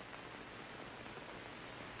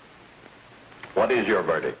 What is your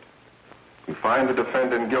verdict? We find the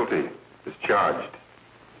defendant guilty, discharged.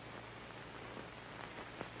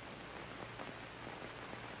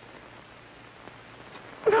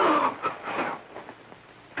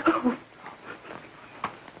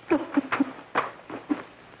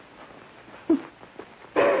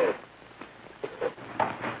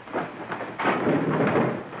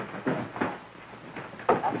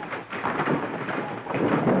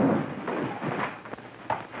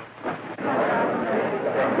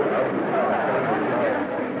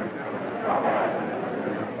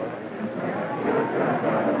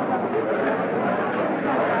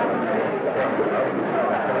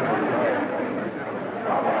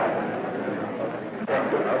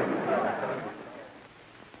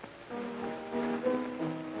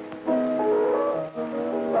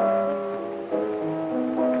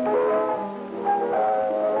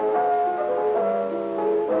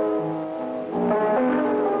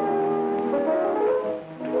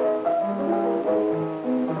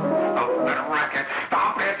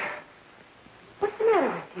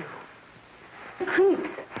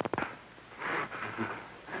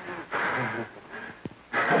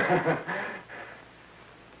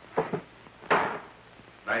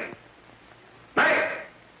 May. May!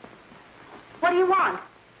 What do you want?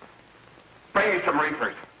 Bring me some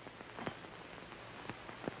reefers.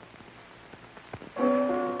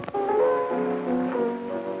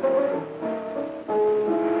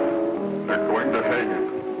 They're going to hang him.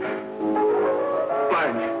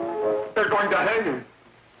 Blanche, they're going to hang him.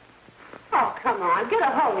 Oh, come on. Get a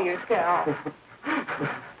hold of yourself.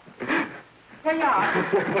 Here you are.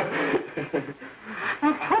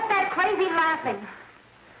 And quit that crazy laughing.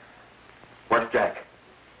 Where's Jack?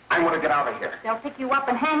 I want to get out of here. They'll pick you up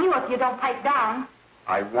and hang you if you don't pipe down.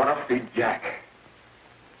 I want to see Jack.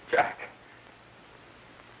 Jack.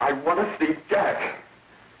 I want to see Jack.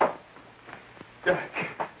 Jack.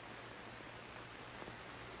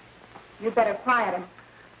 You better quiet him.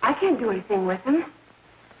 I can't do anything with him.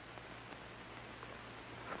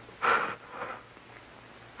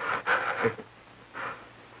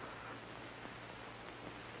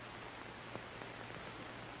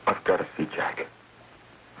 I've got to see Jack.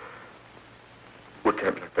 We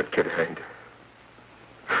can't let that kid hang.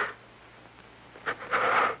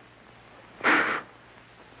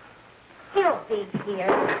 He'll be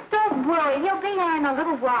here. Don't worry. He'll be here in a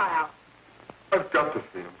little while. I've got to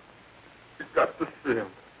see him. You've got to see him.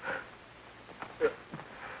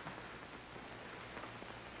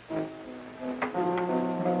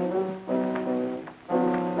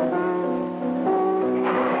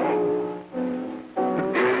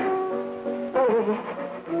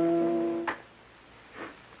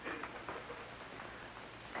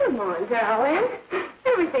 Come on, darling.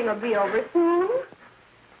 Everything will be over soon.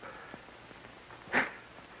 Do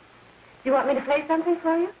you want me to play something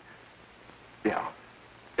for you? Yeah.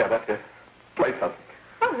 Yeah, that's it. Play something.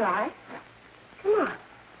 All right. Come on.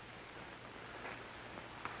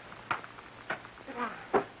 Sit down.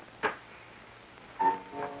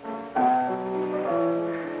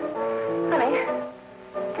 Honey,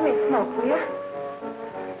 give me a smoke, will you?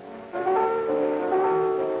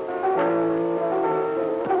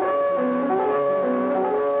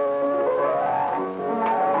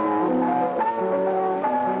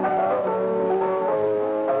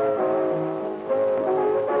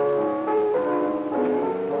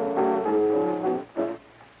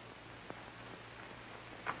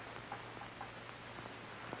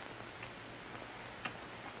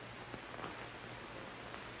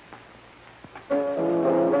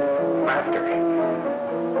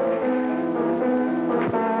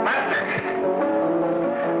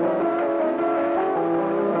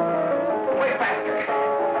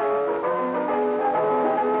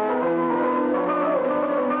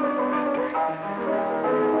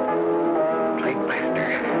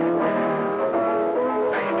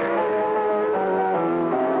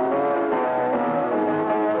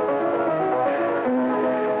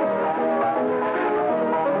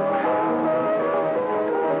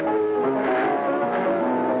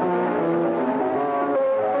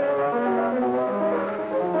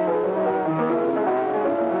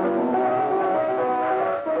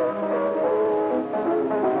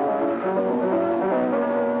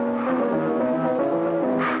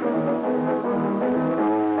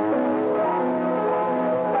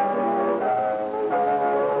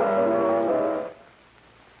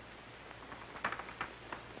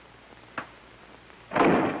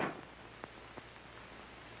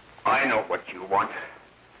 I know what you want.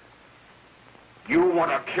 You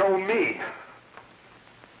want to kill me.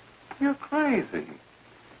 You're crazy.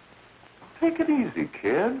 Take it easy,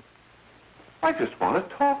 kid. I just want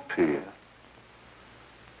to talk to you.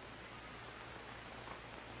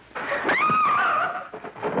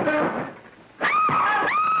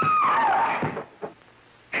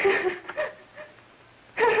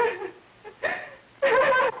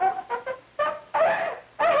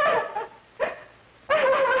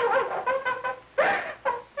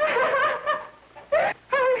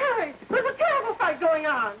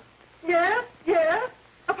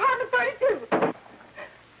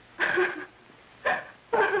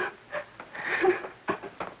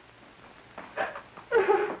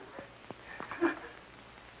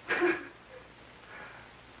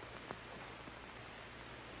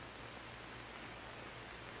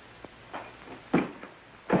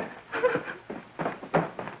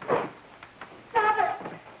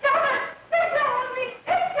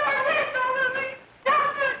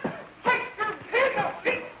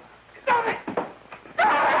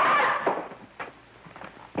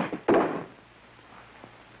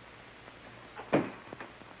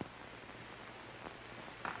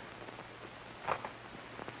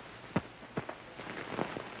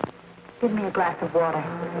 Give me a glass of water.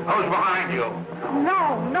 Who's behind you?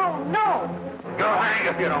 No, no, no. You'll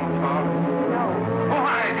hang if you don't talk. No. Who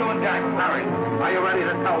hired you and Jack? Hurry. Are you ready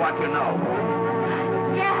to tell what you know?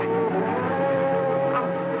 Jack.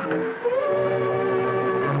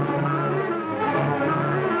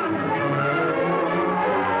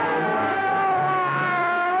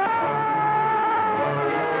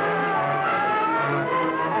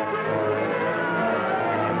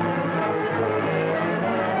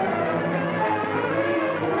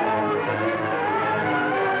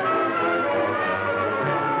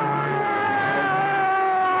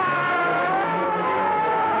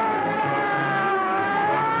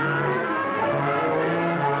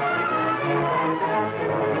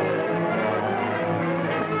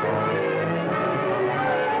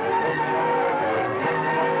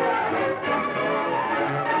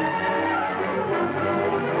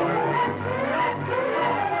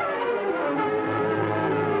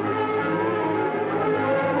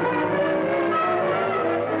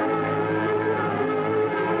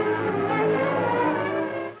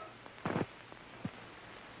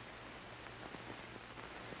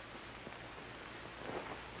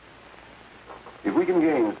 If we can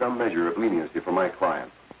gain some measure of leniency for my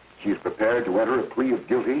client, she is prepared to enter a plea of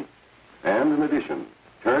guilty and, in addition,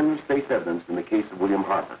 turn the state's evidence in the case of William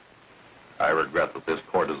Harper. I regret that this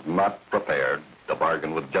court is not prepared to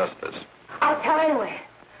bargain with justice. I'll tell anyway.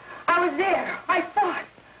 I was there. I saw it.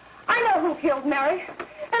 I know who killed Mary.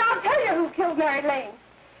 And I'll tell you who killed Mary Lane.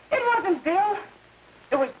 It wasn't Bill.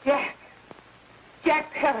 It was Jack.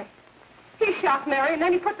 Jack Perry. He shot Mary, and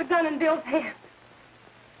then he put the gun in Bill's hand.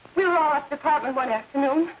 We were all at the apartment one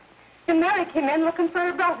afternoon, and Mary came in looking for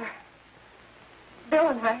her brother. Bill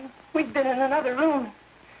and I, we'd been in another room.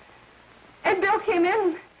 And Bill came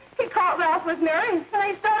in, he caught Ralph with Mary, and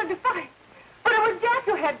they started to fight. But it was Jack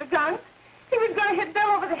who had the gun. He was going to hit Bill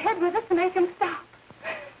over the head with it to make him stop.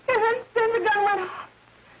 And then the gun went off.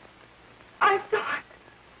 I saw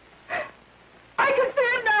it. I can see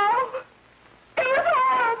it now. It was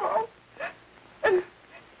horrible. And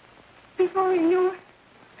before he knew it,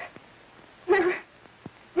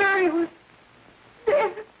 Mary was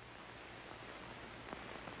dead.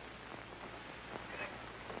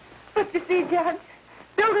 But you see, Judge,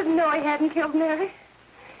 Bill didn't know he hadn't killed Mary.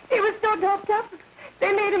 He was so doped up,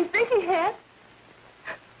 they made him think he had.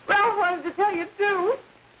 Ralph wanted to tell you, too.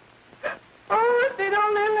 Oh, if they'd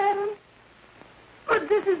only let him. But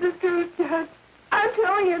this is the truth, Judge. I'm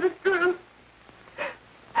telling you the truth.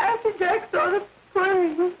 After Jack saw the poor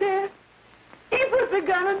he was dead, he put the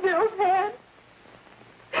gun in Bill's hand.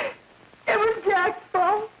 It was Jack's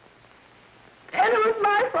fault. And it was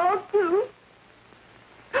my fault, too.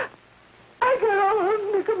 I got all of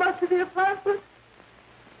them to come up to the apartment.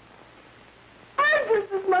 I'm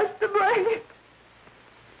just as much to blame.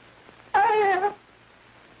 I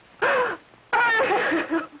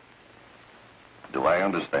am. Do I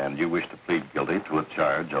understand you wish to plead guilty to a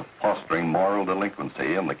charge of fostering moral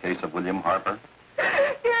delinquency in the case of William Harper?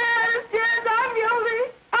 Yes, I'm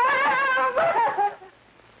guilty. I am.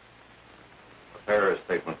 Prepare a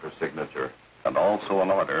statement for signature, and also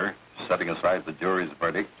an order setting aside the jury's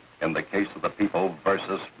verdict in the case of the people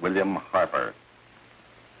versus William Harper.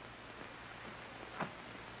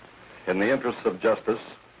 In the interests of justice,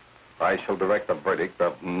 I shall direct a verdict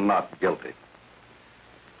of not guilty.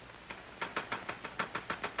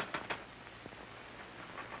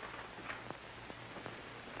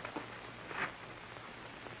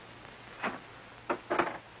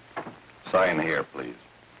 Sign here, please.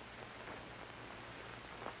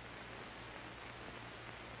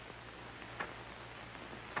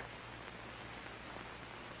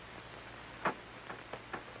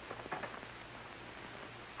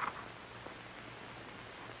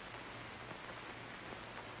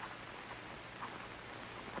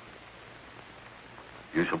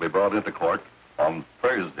 You shall be brought into court on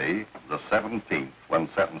Thursday, the 17th, when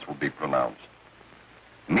sentence will be pronounced.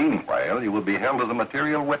 Meanwhile, you will be held as a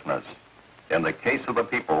material witness in the case of the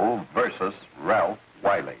people versus Ralph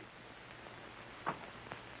Wiley.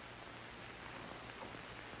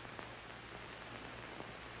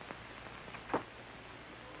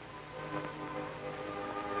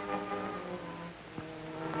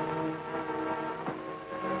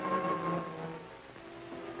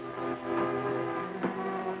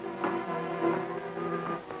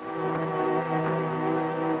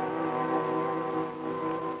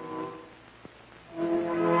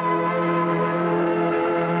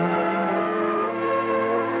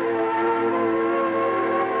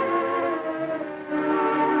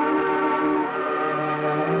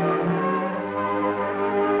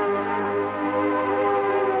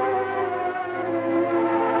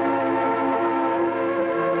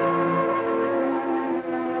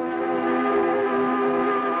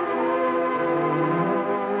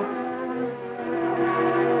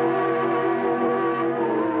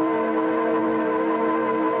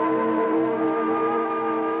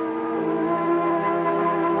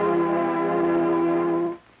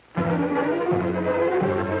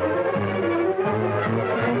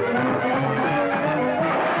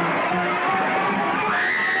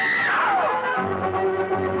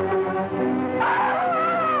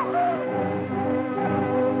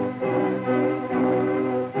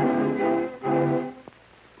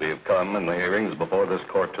 come in the hearings before this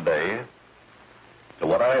court today to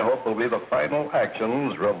what I hope will be the final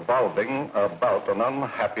actions revolving about an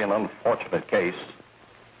unhappy and unfortunate case,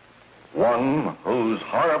 one whose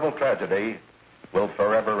horrible tragedy will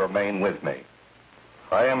forever remain with me.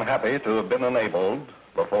 I am happy to have been enabled,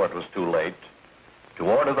 before it was too late, to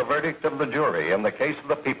order the verdict of the jury in the case of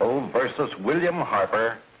the people versus William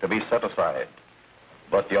Harper to be set aside.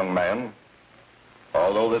 But, young man,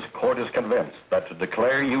 although this court is convinced that to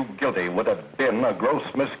declare you guilty would have been a gross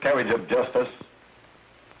miscarriage of justice,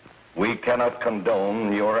 we cannot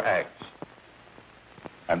condone your acts.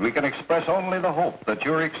 And we can express only the hope that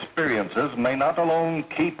your experiences may not alone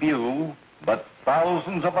keep you, but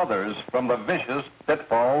thousands of others from the vicious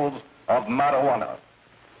pitfalls of marijuana.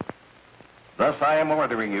 Thus, I am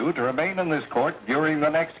ordering you to remain in this court during the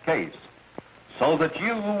next case, so that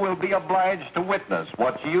you will be obliged to witness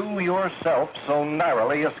what you yourself so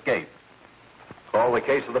narrowly escaped. Call the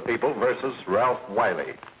case of the people versus Ralph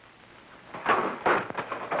Wiley.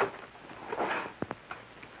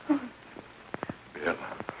 Bill.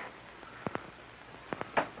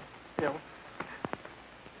 Bill.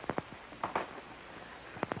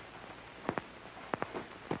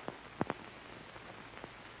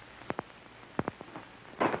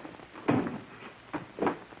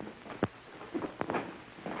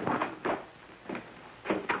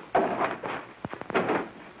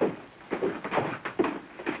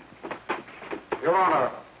 Your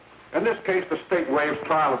Honor, in this case, the state waives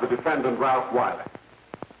trial of the defendant, Ralph Wiley.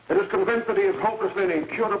 It is convinced that he is hopelessly and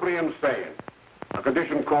incurably insane, a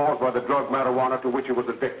condition caused by the drug marijuana to which he was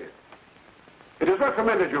addicted. It is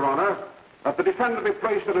recommended, Your Honor, that the defendant be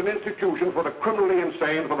placed in an institution for the criminally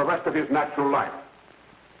insane for the rest of his natural life.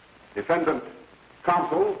 Defendant,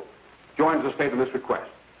 counsel, joins the state in this request.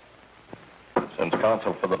 Since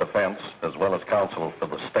counsel for the defense, as well as counsel for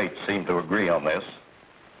the state, seem to agree on this,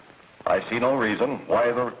 I see no reason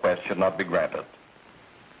why the request should not be granted.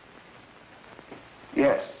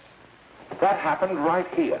 Yes, that happened right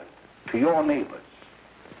here, to your neighbors.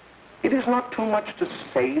 It is not too much to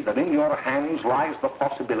say that in your hands lies the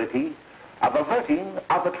possibility of averting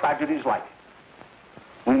other tragedies like it.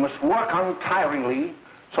 We must work untiringly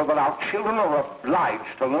so that our children are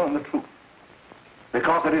obliged to learn the truth,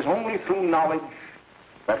 because it is only through knowledge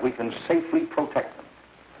that we can safely protect them.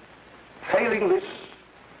 Failing this,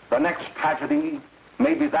 the next tragedy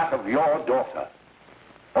may be that of your daughter,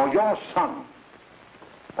 or your son,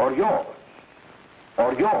 or yours,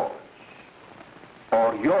 or yours,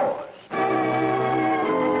 or yours.